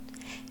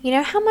You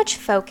know how much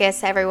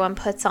focus everyone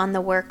puts on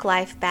the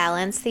work-life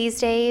balance these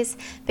days?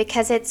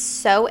 Because it's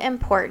so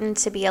important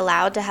to be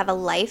allowed to have a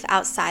life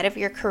outside of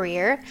your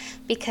career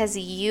because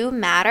you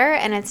matter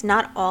and it's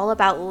not all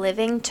about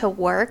living to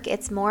work,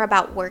 it's more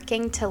about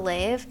working to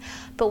live.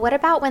 But what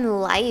about when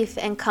life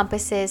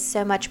encompasses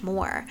so much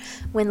more?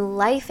 When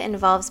life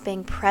involves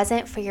being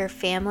present for your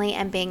family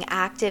and being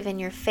active in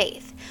your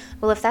faith?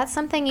 Well, if that's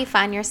something you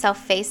find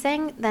yourself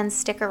facing, then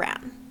stick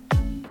around.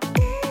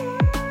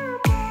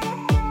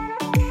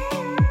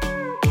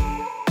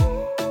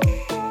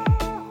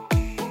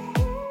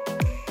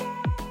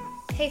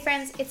 Hey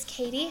friends, it's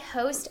Katie,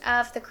 host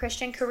of the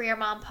Christian Career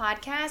Mom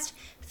podcast,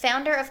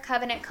 founder of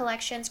Covenant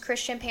Collections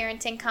Christian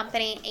Parenting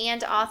Company,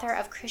 and author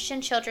of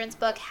Christian children's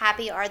book,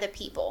 Happy Are the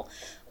People.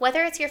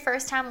 Whether it's your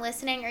first time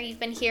listening or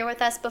you've been here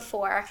with us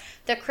before,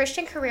 the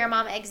Christian Career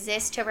Mom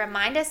exists to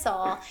remind us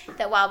all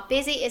that while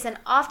busy is an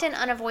often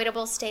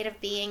unavoidable state of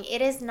being,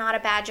 it is not a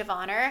badge of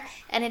honor,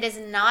 and it is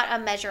not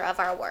a measure of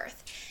our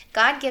worth.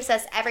 God gives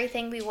us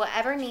everything we will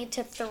ever need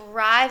to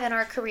thrive in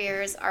our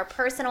careers, our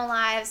personal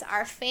lives,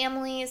 our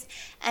families,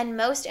 and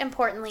most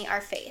importantly,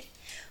 our faith.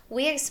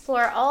 We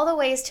explore all the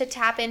ways to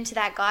tap into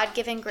that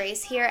God-given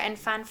grace here and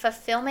find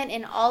fulfillment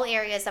in all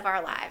areas of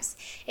our lives.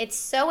 It's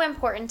so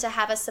important to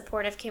have a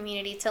supportive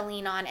community to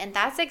lean on, and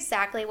that's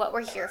exactly what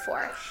we're here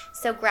for.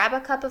 So grab a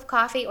cup of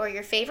coffee or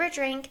your favorite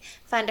drink,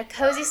 find a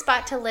cozy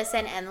spot to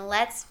listen, and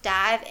let's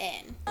dive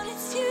in.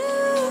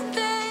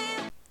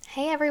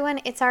 Hey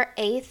everyone, it's our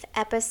 8th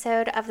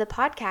episode of the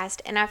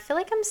podcast, and I feel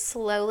like I'm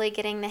slowly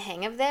getting the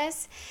hang of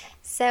this.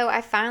 So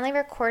I finally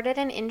recorded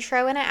an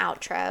intro and an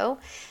outro,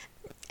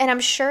 and I'm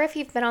sure if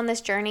you've been on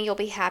this journey, you'll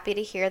be happy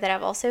to hear that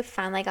I've also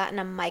finally gotten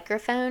a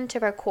microphone to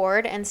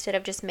record instead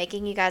of just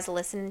making you guys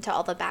listen to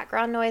all the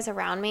background noise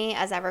around me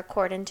as I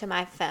record into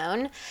my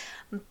phone.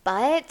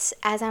 But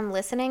as I'm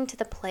listening to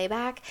the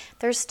playback,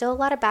 there's still a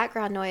lot of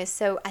background noise.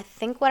 So I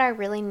think what I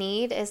really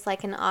need is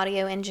like an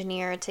audio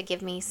engineer to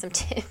give me some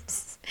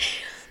tips.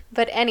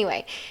 But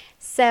anyway,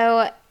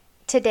 so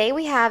today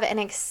we have an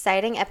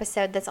exciting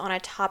episode that's on a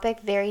topic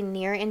very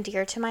near and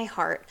dear to my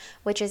heart,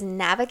 which is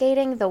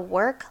navigating the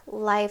work,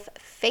 life,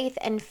 faith,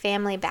 and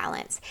family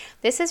balance.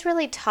 This is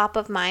really top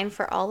of mind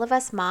for all of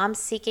us moms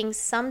seeking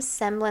some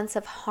semblance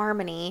of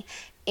harmony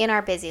in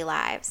our busy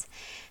lives.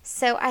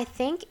 So I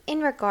think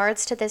in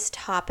regards to this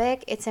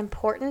topic, it's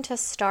important to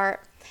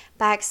start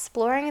by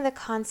exploring the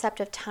concept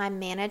of time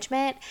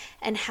management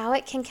and how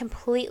it can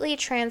completely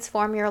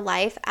transform your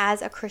life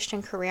as a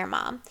Christian career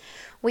mom.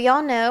 We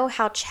all know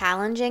how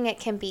challenging it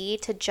can be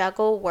to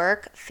juggle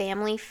work,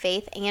 family,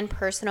 faith, and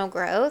personal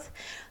growth,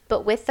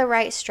 but with the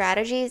right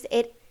strategies,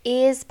 it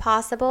is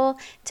possible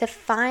to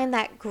find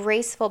that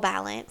graceful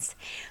balance.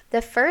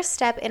 The first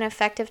step in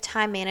effective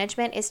time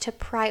management is to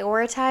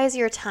prioritize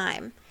your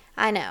time.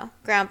 I know,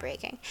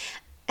 groundbreaking.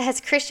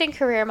 As Christian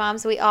career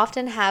moms, we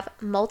often have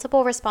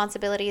multiple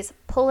responsibilities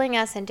pulling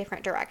us in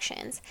different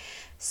directions.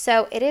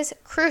 So it is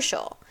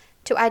crucial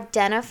to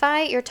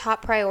identify your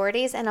top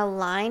priorities and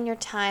align your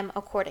time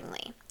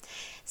accordingly.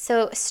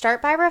 So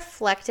start by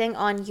reflecting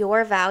on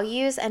your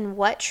values and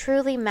what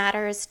truly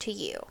matters to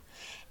you.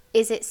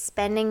 Is it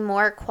spending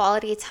more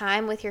quality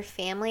time with your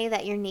family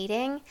that you're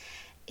needing?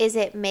 Is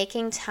it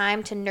making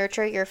time to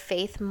nurture your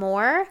faith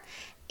more?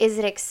 Is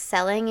it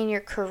excelling in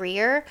your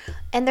career?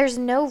 And there's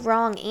no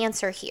wrong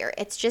answer here.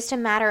 It's just a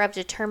matter of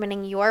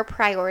determining your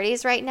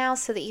priorities right now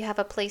so that you have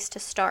a place to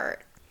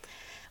start.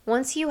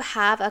 Once you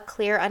have a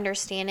clear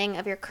understanding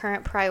of your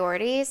current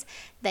priorities,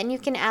 then you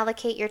can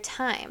allocate your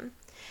time.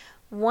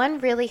 One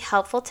really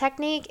helpful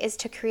technique is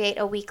to create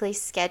a weekly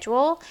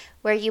schedule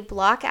where you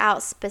block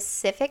out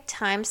specific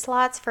time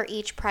slots for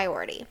each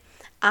priority.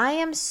 I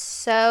am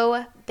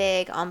so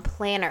big on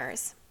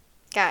planners.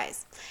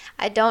 Guys,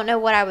 I don't know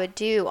what I would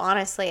do,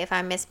 honestly, if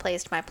I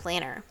misplaced my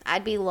planner.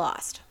 I'd be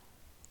lost.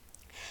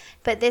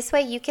 But this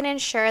way you can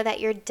ensure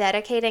that you're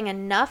dedicating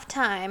enough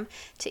time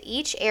to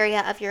each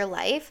area of your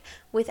life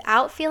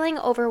without feeling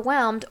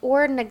overwhelmed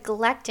or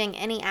neglecting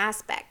any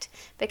aspect.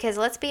 Because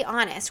let's be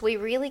honest, we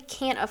really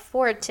can't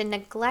afford to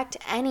neglect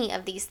any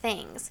of these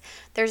things.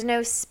 There's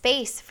no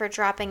space for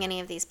dropping any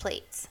of these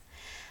plates.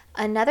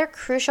 Another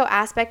crucial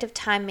aspect of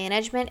time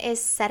management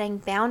is setting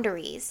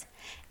boundaries.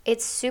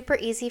 It's super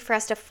easy for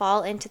us to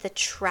fall into the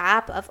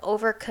trap of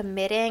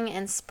overcommitting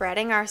and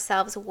spreading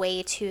ourselves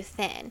way too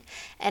thin.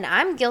 And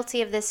I'm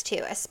guilty of this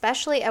too,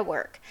 especially at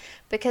work,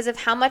 because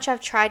of how much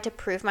I've tried to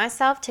prove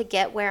myself to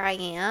get where I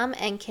am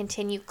and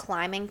continue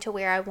climbing to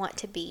where I want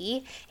to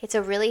be. It's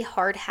a really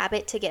hard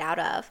habit to get out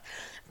of.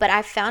 But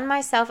I found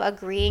myself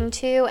agreeing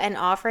to and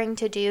offering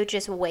to do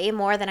just way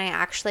more than I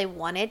actually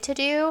wanted to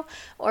do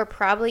or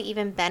probably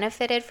even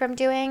benefited from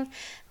doing.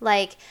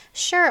 Like,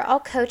 sure, I'll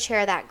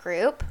co-chair that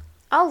group.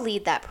 I'll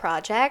lead that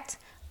project.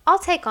 I'll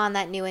take on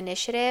that new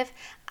initiative.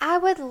 I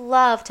would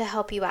love to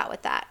help you out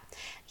with that.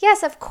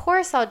 Yes, of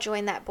course I'll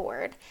join that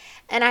board.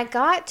 And I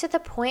got to the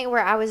point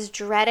where I was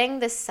dreading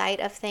the sight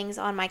of things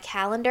on my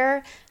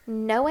calendar,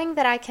 knowing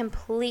that I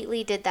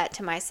completely did that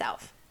to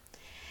myself.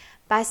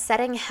 By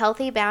setting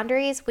healthy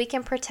boundaries, we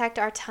can protect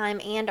our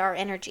time and our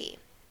energy.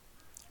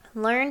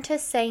 Learn to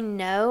say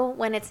no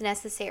when it's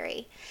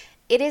necessary.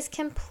 It is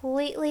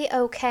completely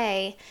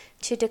okay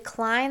to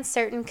decline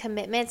certain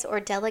commitments or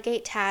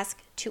delegate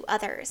tasks to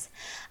others.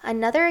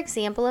 Another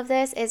example of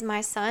this is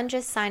my son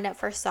just signed up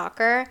for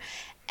soccer,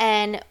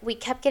 and we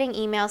kept getting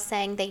emails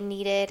saying they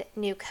needed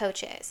new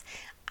coaches.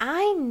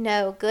 I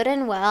know good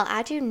and well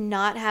I do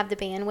not have the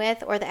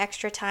bandwidth or the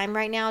extra time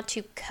right now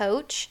to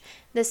coach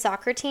the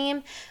soccer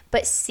team,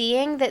 but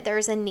seeing that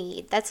there's a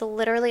need, that's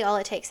literally all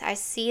it takes. I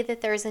see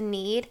that there's a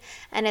need,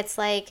 and it's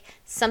like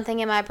something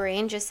in my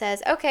brain just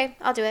says, okay,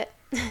 I'll do it.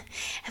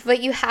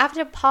 But you have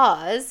to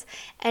pause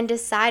and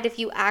decide if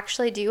you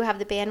actually do have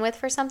the bandwidth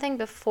for something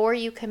before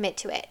you commit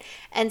to it,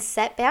 and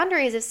set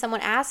boundaries if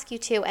someone asks you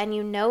to and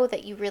you know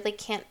that you really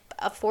can't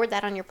afford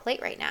that on your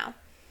plate right now.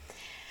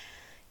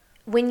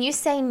 When you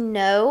say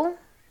no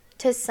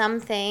to some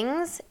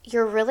things,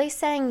 you're really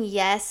saying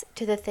yes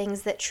to the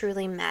things that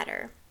truly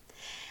matter.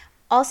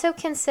 Also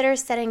consider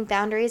setting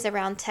boundaries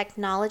around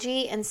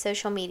technology and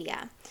social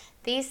media.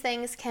 These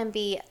things can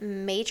be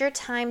major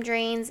time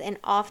drains and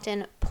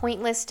often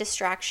pointless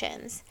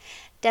distractions.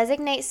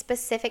 Designate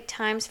specific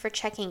times for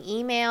checking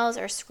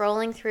emails or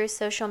scrolling through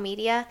social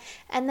media,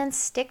 and then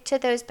stick to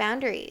those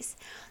boundaries.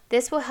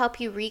 This will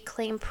help you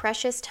reclaim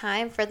precious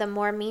time for the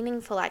more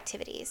meaningful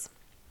activities.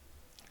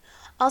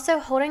 Also,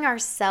 holding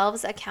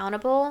ourselves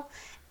accountable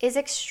is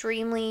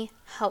extremely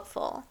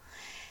helpful.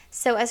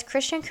 So as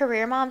Christian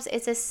career moms,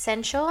 it's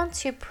essential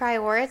to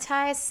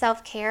prioritize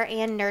self-care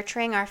and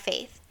nurturing our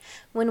faith.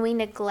 When we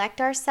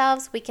neglect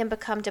ourselves, we can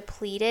become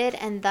depleted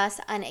and thus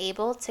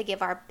unable to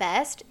give our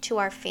best to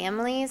our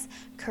families,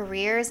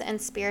 careers,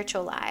 and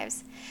spiritual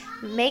lives.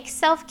 Make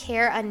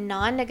self-care a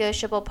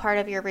non-negotiable part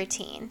of your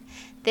routine.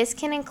 This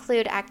can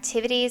include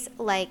activities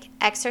like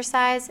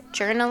exercise,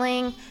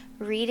 journaling,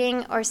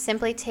 reading, or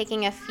simply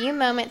taking a few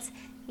moments.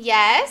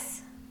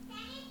 Yes? Can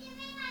you give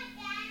me my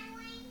Band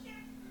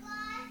Ranger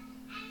squad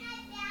and my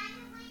Band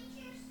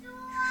Ranger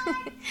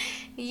sword?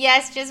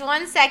 Yes, just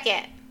 1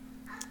 second. Okay.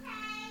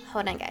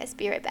 Hold on, guys.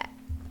 Be right back.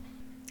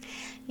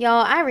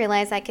 Y'all, I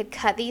realized I could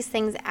cut these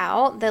things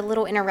out, the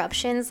little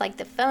interruptions, like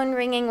the phone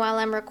ringing while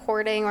I'm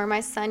recording or my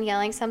son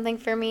yelling something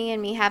for me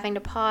and me having to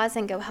pause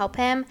and go help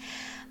him.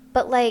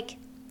 But,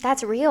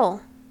 that's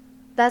real.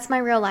 That's my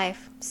real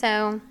life.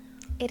 So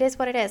it is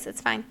what it is.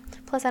 It's fine.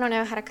 Plus, I don't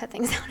know how to cut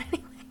things out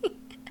anyway.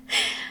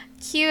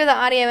 Cue the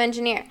audio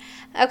engineer.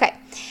 Okay,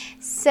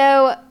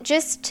 so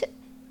just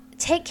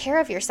take care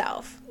of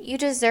yourself. You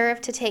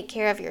deserve to take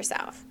care of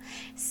yourself.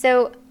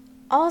 So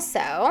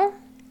also,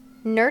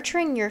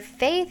 nurturing your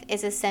faith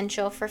is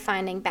essential for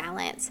finding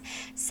balance.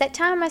 Set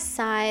time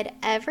aside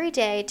every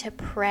day to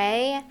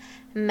pray,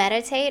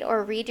 meditate,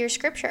 or read your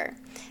scripture.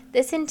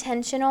 This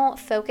intentional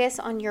focus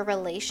on your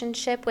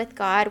relationship with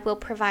God will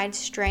provide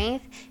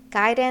strength,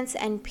 guidance,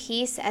 and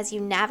peace as you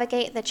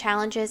navigate the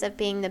challenges of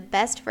being the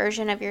best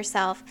version of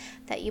yourself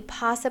that you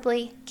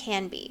possibly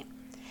can be.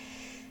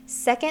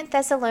 2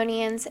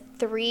 Thessalonians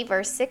 3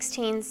 verse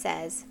 16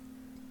 says,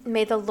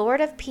 "May the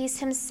Lord of peace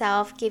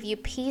himself give you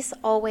peace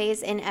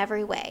always in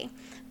every way.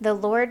 The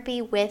Lord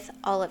be with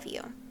all of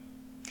you."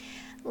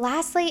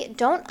 Lastly,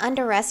 don't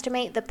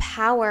underestimate the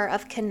power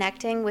of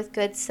connecting with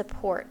good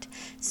support.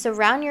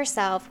 Surround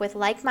yourself with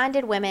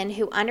like-minded women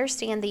who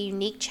understand the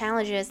unique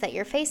challenges that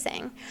you're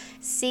facing.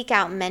 Seek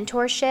out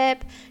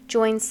mentorship,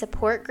 join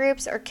support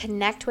groups, or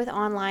connect with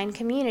online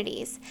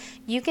communities.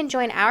 You can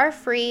join our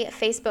free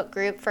Facebook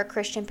group for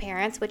Christian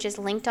parents, which is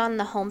linked on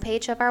the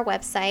homepage of our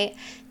website,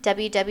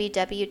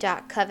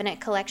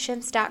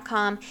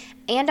 www.covenantcollections.com,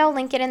 and I'll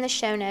link it in the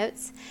show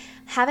notes.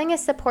 Having a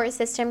support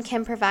system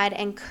can provide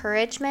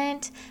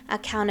encouragement,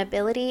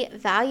 accountability,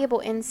 valuable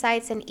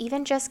insights, and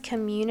even just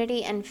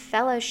community and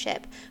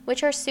fellowship,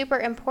 which are super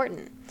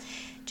important.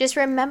 Just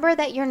remember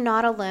that you're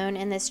not alone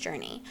in this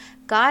journey.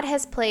 God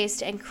has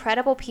placed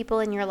incredible people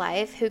in your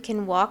life who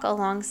can walk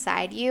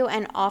alongside you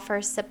and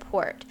offer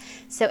support.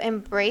 So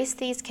embrace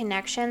these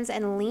connections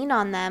and lean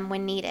on them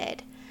when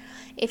needed.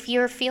 If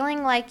you're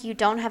feeling like you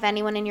don't have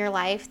anyone in your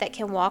life that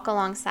can walk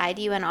alongside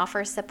you and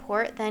offer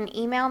support, then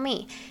email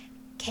me,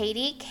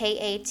 Katy,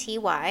 Katy,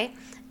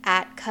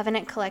 at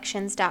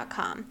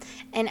covenantcollections.com.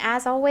 And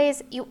as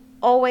always, you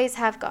always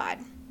have God.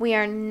 We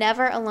are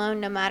never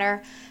alone, no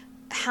matter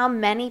how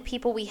many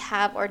people we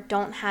have or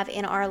don't have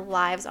in our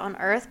lives on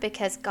earth,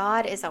 because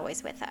God is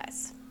always with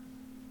us.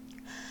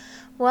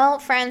 Well,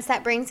 friends,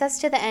 that brings us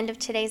to the end of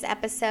today's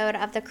episode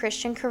of The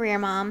Christian Career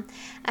Mom.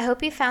 I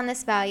hope you found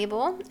this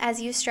valuable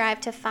as you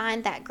strive to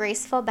find that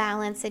graceful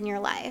balance in your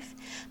life.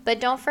 But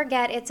don't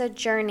forget, it's a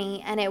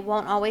journey, and it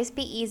won't always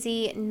be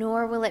easy,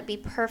 nor will it be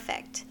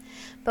perfect.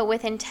 But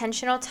with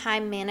intentional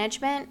time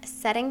management,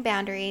 setting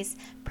boundaries,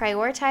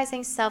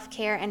 prioritizing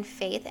self-care and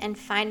faith, and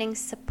finding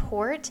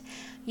support,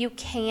 you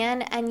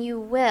can and you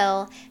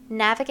will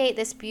navigate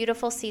this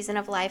beautiful season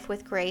of life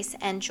with grace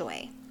and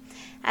joy.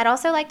 I'd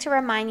also like to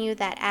remind you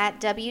that at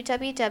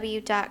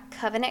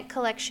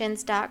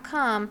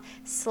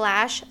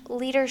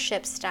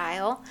www.covenantcollections.com/leadership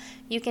style,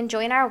 you can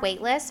join our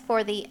waitlist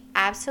for the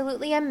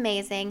absolutely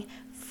amazing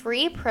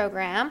free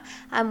program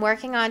I'm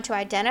working on to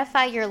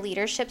identify your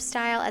leadership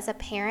style as a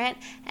parent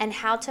and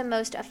how to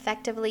most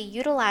effectively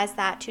utilize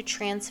that to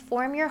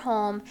transform your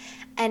home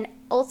and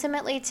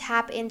ultimately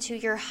tap into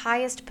your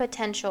highest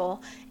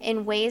potential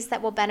in ways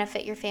that will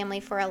benefit your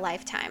family for a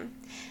lifetime.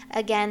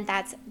 Again,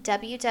 that's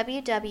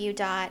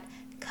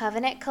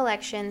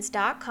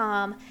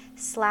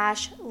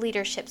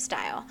www.covenantcollections.com/leadership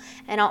style.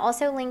 And I'll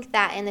also link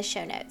that in the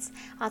show notes.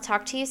 I'll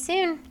talk to you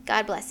soon.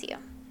 God bless you.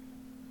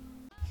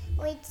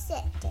 Wait a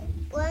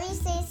second. Let me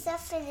say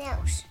something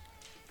else.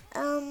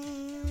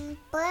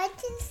 What I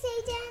can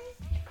say then?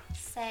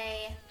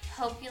 Say,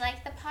 hope you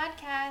like the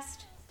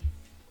podcast.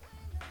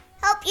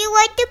 Hope you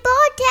like the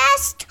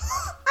podcast.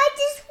 I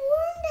just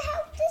learned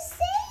how to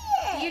say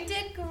it. You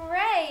did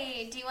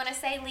great. Do you want to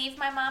say leave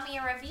my mommy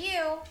a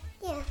review?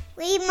 Yeah.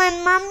 Leave my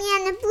mommy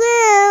on the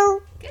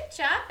blue. Good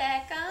job,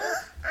 Becca.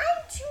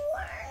 I'm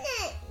trying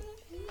it.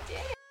 You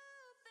did.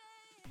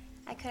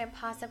 I couldn't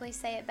possibly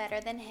say it better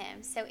than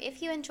him. So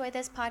if you enjoy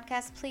this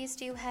podcast, please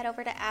do head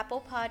over to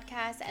Apple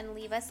Podcasts and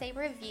leave us a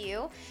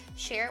review.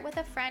 Share it with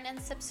a friend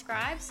and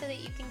subscribe so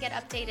that you can get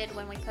updated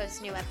when we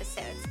post new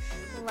episodes.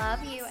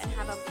 Love you and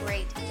have a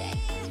great day.